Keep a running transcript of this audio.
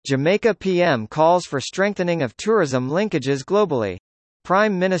Jamaica PM calls for strengthening of tourism linkages globally.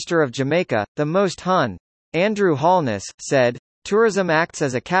 Prime Minister of Jamaica, the Most Hon. Andrew Holness, said, "Tourism acts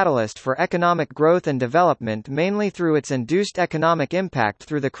as a catalyst for economic growth and development mainly through its induced economic impact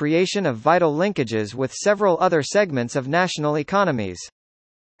through the creation of vital linkages with several other segments of national economies.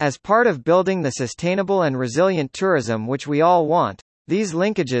 As part of building the sustainable and resilient tourism which we all want, these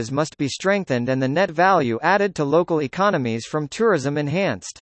linkages must be strengthened and the net value added to local economies from tourism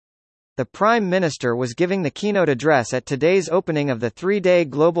enhanced." The Prime Minister was giving the keynote address at today's opening of the 3-day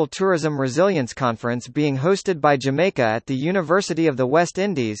Global Tourism Resilience Conference being hosted by Jamaica at the University of the West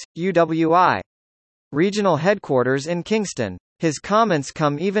Indies, UWI. Regional headquarters in Kingston. His comments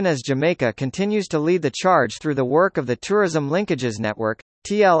come even as Jamaica continues to lead the charge through the work of the Tourism Linkages Network,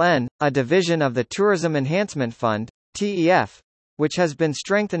 TLN, a division of the Tourism Enhancement Fund, TEF, which has been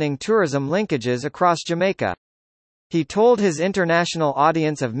strengthening tourism linkages across Jamaica. He told his international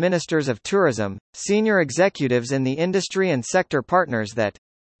audience of ministers of tourism, senior executives in the industry and sector partners that,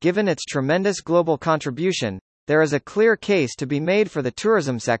 given its tremendous global contribution, there is a clear case to be made for the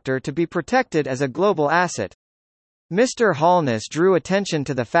tourism sector to be protected as a global asset. Mr. Holness drew attention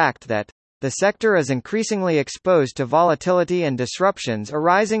to the fact that the sector is increasingly exposed to volatility and disruptions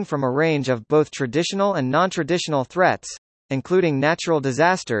arising from a range of both traditional and non-traditional threats, including natural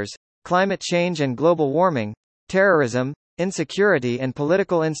disasters, climate change and global warming, terrorism, insecurity and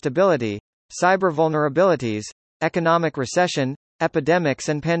political instability, cyber vulnerabilities, economic recession, epidemics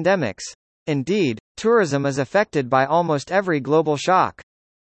and pandemics. Indeed, tourism is affected by almost every global shock.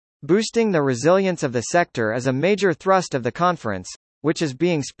 Boosting the resilience of the sector is a major thrust of the conference, which is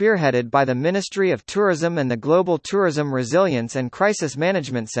being spearheaded by the Ministry of Tourism and the Global Tourism Resilience and Crisis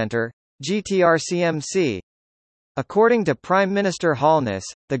Management Center, GTRCMC. According to Prime Minister Holness,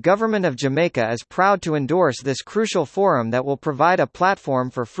 the Government of Jamaica is proud to endorse this crucial forum that will provide a platform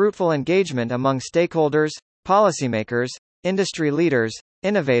for fruitful engagement among stakeholders, policymakers, industry leaders,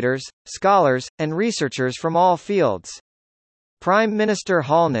 innovators, scholars, and researchers from all fields. Prime Minister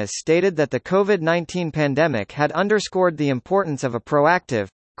Holness stated that the COVID-19 pandemic had underscored the importance of a proactive,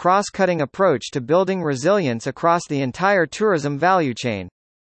 cross-cutting approach to building resilience across the entire tourism value chain.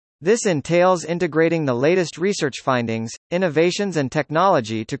 This entails integrating the latest research findings, innovations and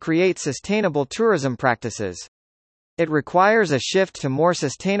technology to create sustainable tourism practices. It requires a shift to more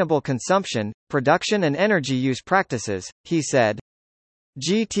sustainable consumption, production and energy use practices, he said.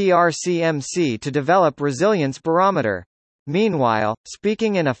 GTRCMC to develop resilience barometer. Meanwhile,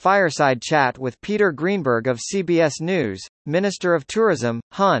 speaking in a fireside chat with Peter Greenberg of CBS News, Minister of Tourism,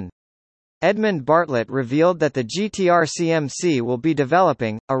 Hon. Edmund Bartlett revealed that the GTRCMC will be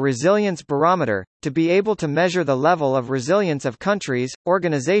developing a resilience barometer to be able to measure the level of resilience of countries,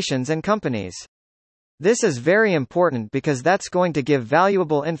 organizations and companies. This is very important because that's going to give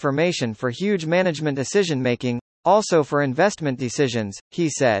valuable information for huge management decision-making, also for investment decisions, he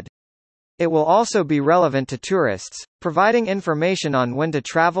said. It will also be relevant to tourists, providing information on when to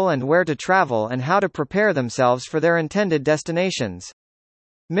travel and where to travel and how to prepare themselves for their intended destinations.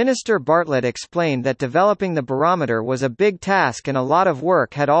 Minister Bartlett explained that developing the barometer was a big task and a lot of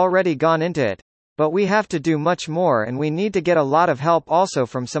work had already gone into it, but we have to do much more and we need to get a lot of help also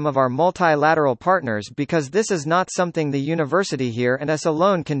from some of our multilateral partners because this is not something the university here and us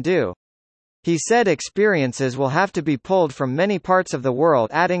alone can do. He said experiences will have to be pulled from many parts of the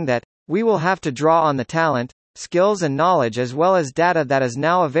world, adding that, we will have to draw on the talent, skills and knowledge as well as data that is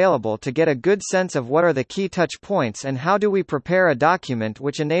now available to get a good sense of what are the key touch points and how do we prepare a document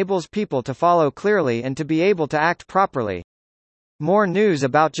which enables people to follow clearly and to be able to act properly. More news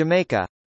about Jamaica.